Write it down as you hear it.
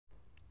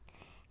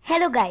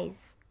Hello guys,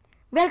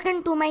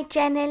 welcome to my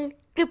channel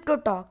Crypto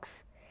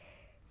Talks.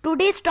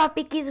 Today's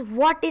topic is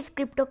what is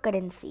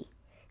cryptocurrency.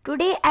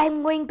 Today I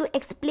am going to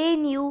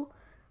explain you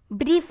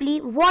briefly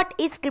what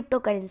is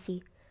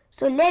cryptocurrency.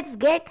 So let's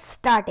get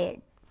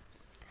started.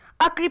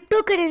 A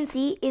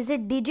cryptocurrency is a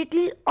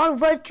digital or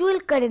virtual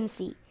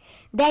currency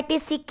that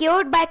is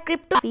secured by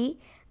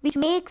cryptography, which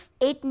makes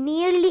it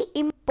nearly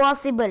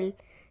impossible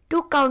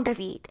to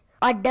counterfeit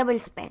or double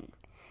spend.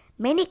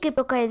 Many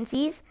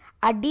cryptocurrencies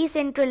are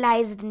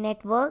decentralized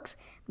networks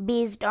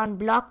based on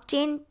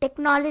blockchain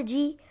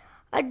technology,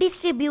 a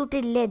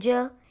distributed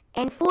ledger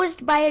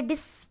enforced by a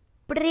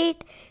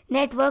disparate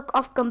network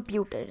of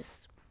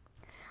computers.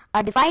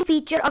 A defining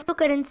feature of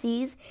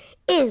cryptocurrencies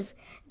is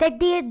that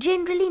they are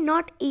generally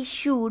not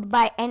issued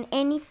by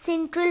any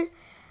central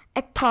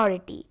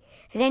authority,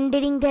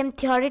 rendering them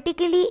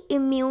theoretically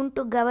immune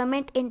to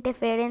government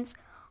interference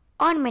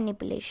or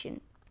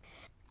manipulation.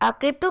 A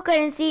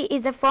cryptocurrency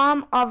is a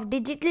form of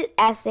digital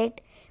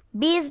asset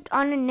based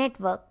on a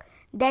network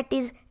that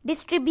is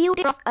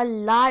distributed across a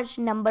large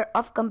number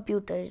of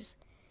computers.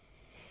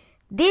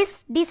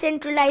 This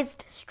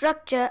decentralized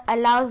structure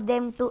allows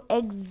them to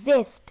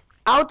exist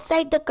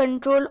outside the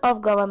control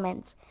of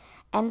governments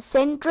and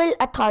central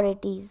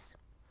authorities.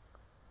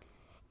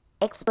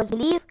 Experts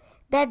believe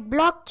that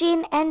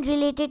blockchain and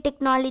related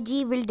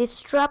technology will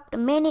disrupt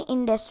many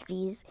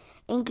industries,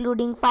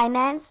 including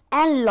finance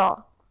and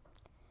law.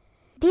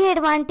 The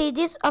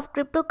advantages of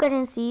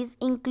cryptocurrencies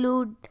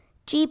include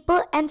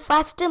cheaper and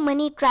faster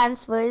money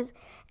transfers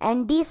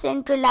and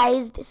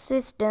decentralized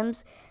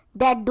systems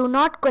that do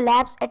not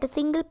collapse at a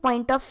single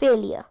point of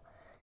failure.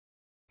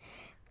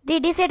 The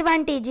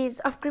disadvantages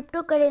of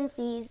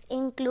cryptocurrencies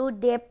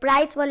include their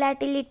price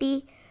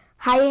volatility,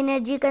 high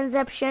energy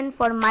consumption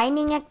for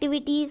mining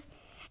activities,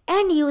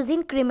 and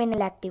using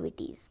criminal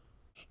activities.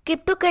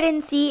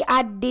 Cryptocurrencies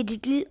are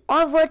digital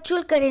or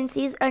virtual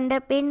currencies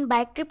underpinned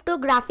by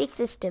cryptographic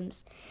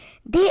systems.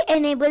 They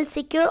enable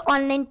secure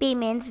online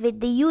payments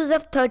with the use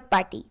of third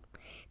party.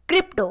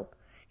 Crypto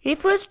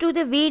refers to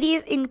the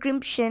various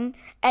encryption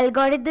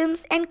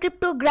algorithms and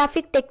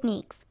cryptographic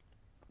techniques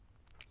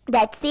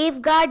that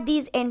safeguard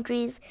these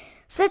entries,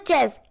 such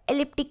as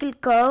elliptical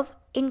curve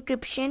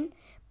encryption,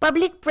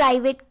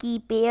 public-private key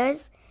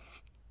pairs,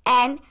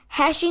 and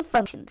hashing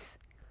functions.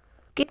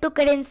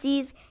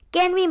 Cryptocurrencies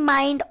can be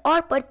mined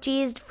or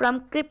purchased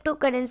from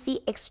cryptocurrency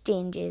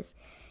exchanges.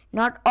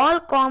 Not all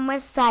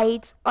commerce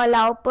sites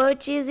allow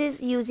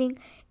purchases using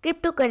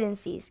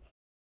cryptocurrencies.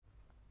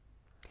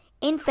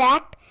 In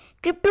fact,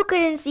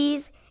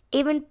 cryptocurrencies,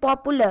 even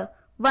popular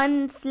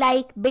ones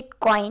like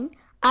Bitcoin,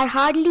 are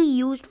hardly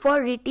used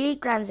for retail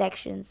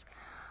transactions.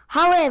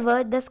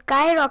 However, the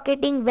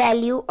skyrocketing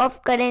value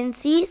of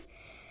currencies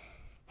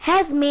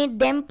has made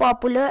them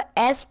popular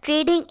as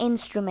trading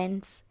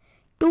instruments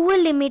to a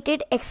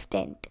limited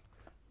extent.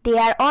 They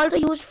are also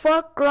used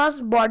for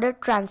cross-border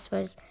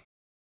transfers.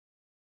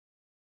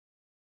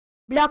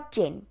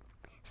 Blockchain.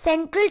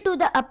 Central to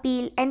the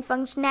appeal and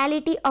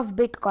functionality of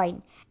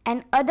Bitcoin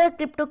and other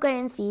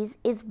cryptocurrencies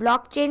is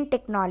blockchain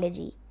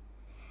technology.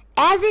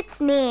 As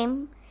its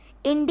name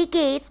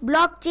indicates,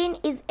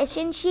 blockchain is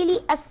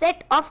essentially a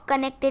set of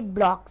connected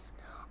blocks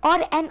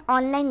or an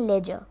online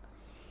ledger.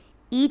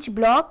 Each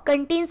block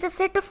contains a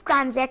set of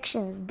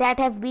transactions that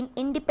have been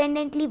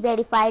independently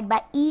verified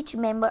by each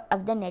member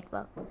of the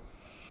network.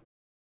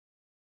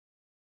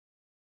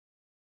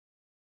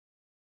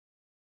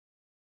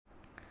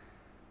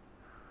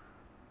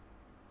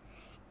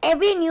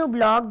 Every new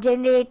block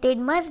generated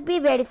must be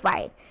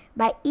verified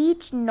by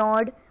each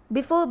node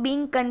before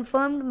being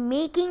confirmed,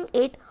 making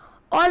it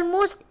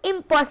almost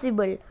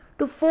impossible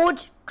to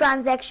forge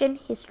transaction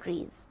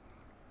histories.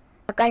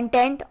 The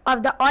content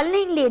of the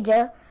online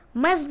ledger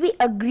must be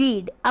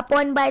agreed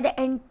upon by the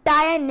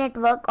entire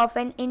network of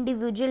an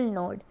individual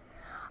node,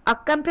 a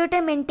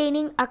computer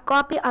maintaining a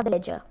copy of the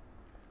ledger.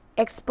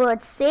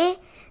 Experts say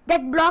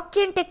that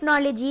blockchain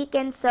technology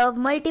can serve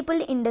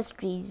multiple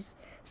industries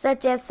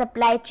such as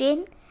supply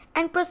chain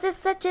and processes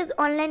such as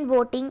online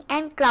voting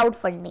and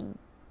crowdfunding.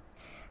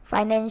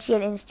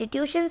 Financial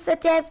institutions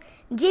such as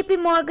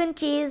JP Morgan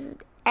Chase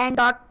and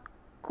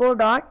 .co.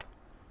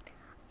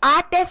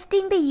 are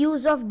testing the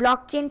use of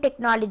blockchain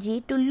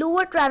technology to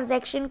lower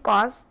transaction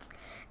costs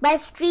by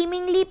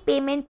streamlining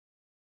payment.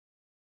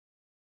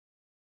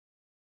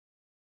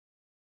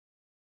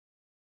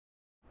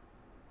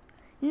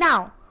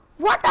 Now,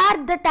 what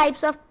are the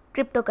types of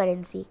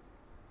cryptocurrency?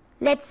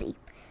 Let's see.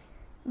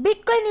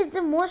 Bitcoin is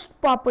the most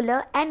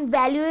popular and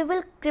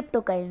valuable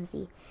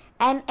cryptocurrency.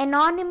 An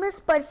anonymous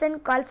person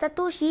called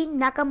Satoshi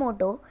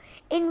Nakamoto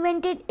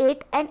invented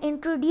it and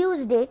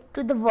introduced it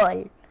to the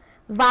world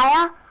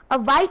via a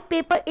white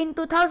paper in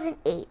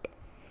 2008.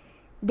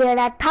 There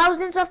are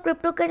thousands of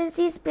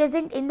cryptocurrencies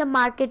present in the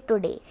market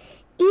today.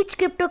 Each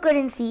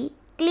cryptocurrency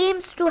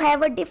claims to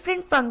have a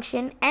different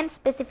function and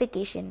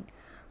specification.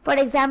 For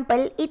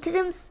example,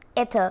 Ethereum's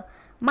Ether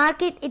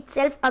market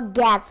itself a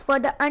gas for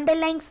the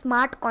underlying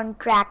smart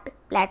contract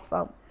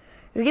platform.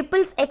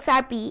 Ripple's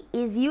XRP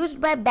is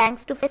used by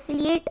banks to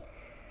facilitate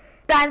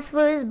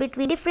transfers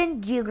between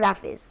different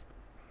geographies.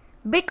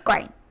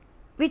 Bitcoin,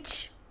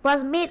 which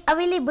was made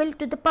available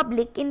to the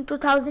public in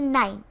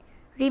 2009,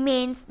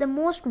 remains the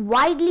most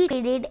widely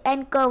traded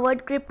and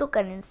covered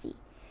cryptocurrency.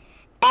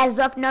 As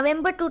of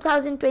November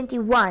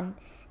 2021,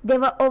 there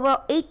were over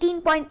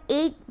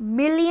 18.8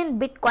 million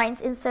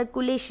bitcoins in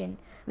circulation,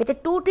 with a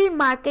total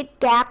market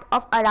cap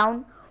of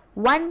around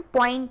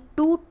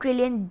 $1.2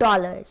 trillion.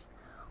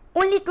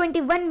 Only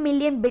 21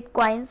 million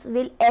bitcoins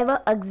will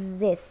ever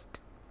exist.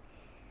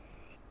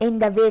 In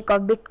the wake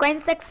of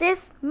Bitcoin's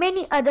success,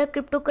 many other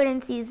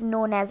cryptocurrencies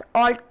known as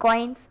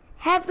altcoins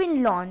have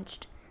been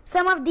launched.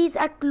 Some of these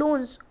are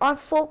clones or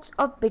forks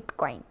of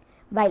Bitcoin,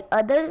 while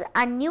others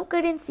are new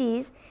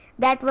currencies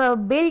that were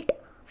built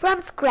from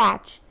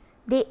scratch.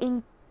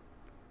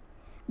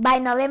 By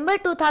November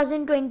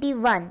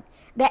 2021,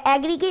 the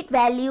aggregate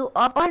value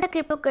of all the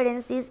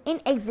cryptocurrencies in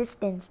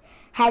existence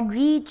had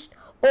reached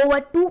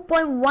over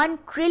 $2.1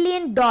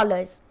 trillion.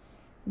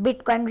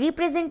 Bitcoin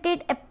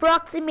represented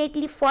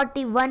approximately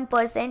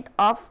 41%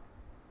 of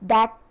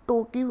that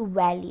total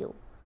value.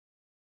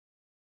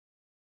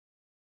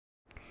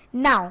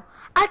 Now,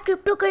 are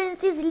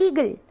cryptocurrencies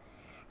legal?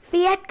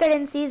 Fiat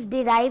currencies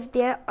derive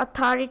their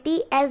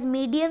authority as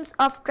mediums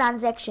of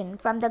transaction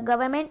from the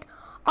government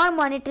or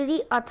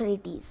monetary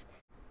authorities.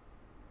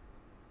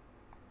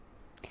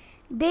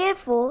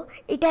 Therefore,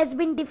 it has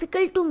been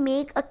difficult to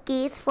make a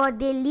case for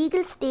their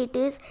legal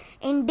status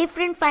in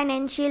different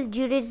financial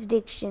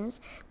jurisdictions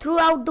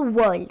throughout the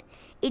world.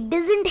 It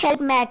doesn't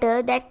help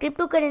matter that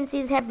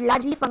cryptocurrencies have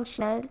largely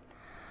functional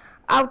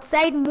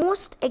outside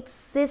most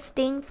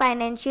existing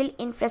financial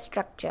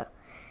infrastructure.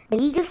 The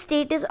legal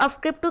status of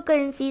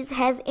cryptocurrencies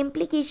has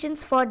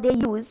implications for their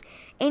use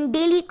in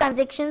daily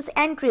transactions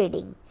and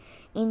trading.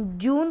 In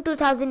June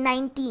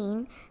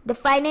 2019, the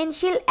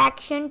Financial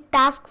Action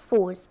Task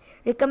Force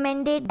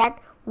recommended that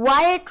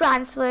wire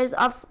transfers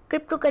of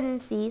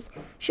cryptocurrencies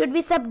should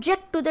be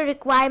subject to the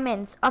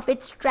requirements of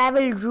its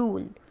travel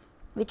rule,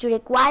 which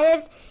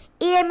requires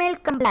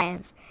AML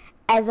compliance.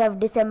 As of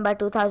December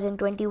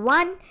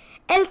 2021,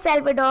 El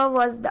Salvador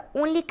was the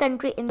only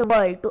country in the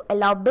world to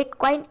allow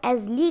Bitcoin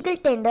as legal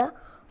tender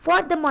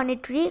for the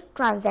monetary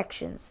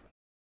transactions.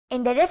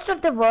 In the rest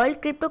of the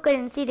world,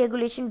 cryptocurrency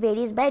regulation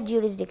varies by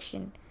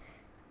jurisdiction.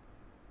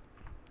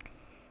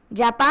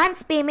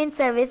 Japan's Payment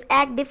Service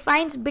Act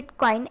defines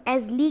Bitcoin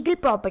as legal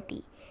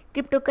property.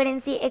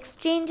 Cryptocurrency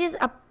exchanges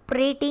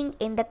operating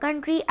in the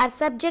country are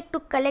subject to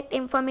collect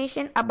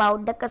information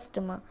about the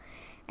customer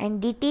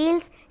and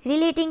details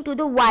relating to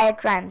the wire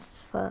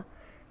transfer.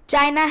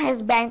 China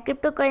has banned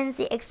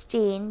cryptocurrency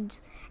exchange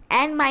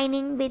and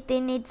mining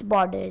within its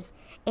borders.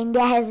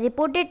 India has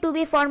reported to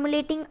be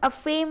formulating a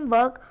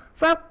framework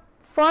for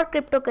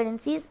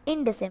cryptocurrencies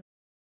in December.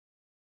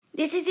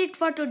 This is it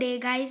for today,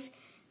 guys.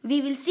 We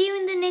will see you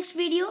in the next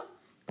video.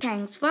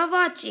 Thanks for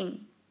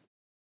watching.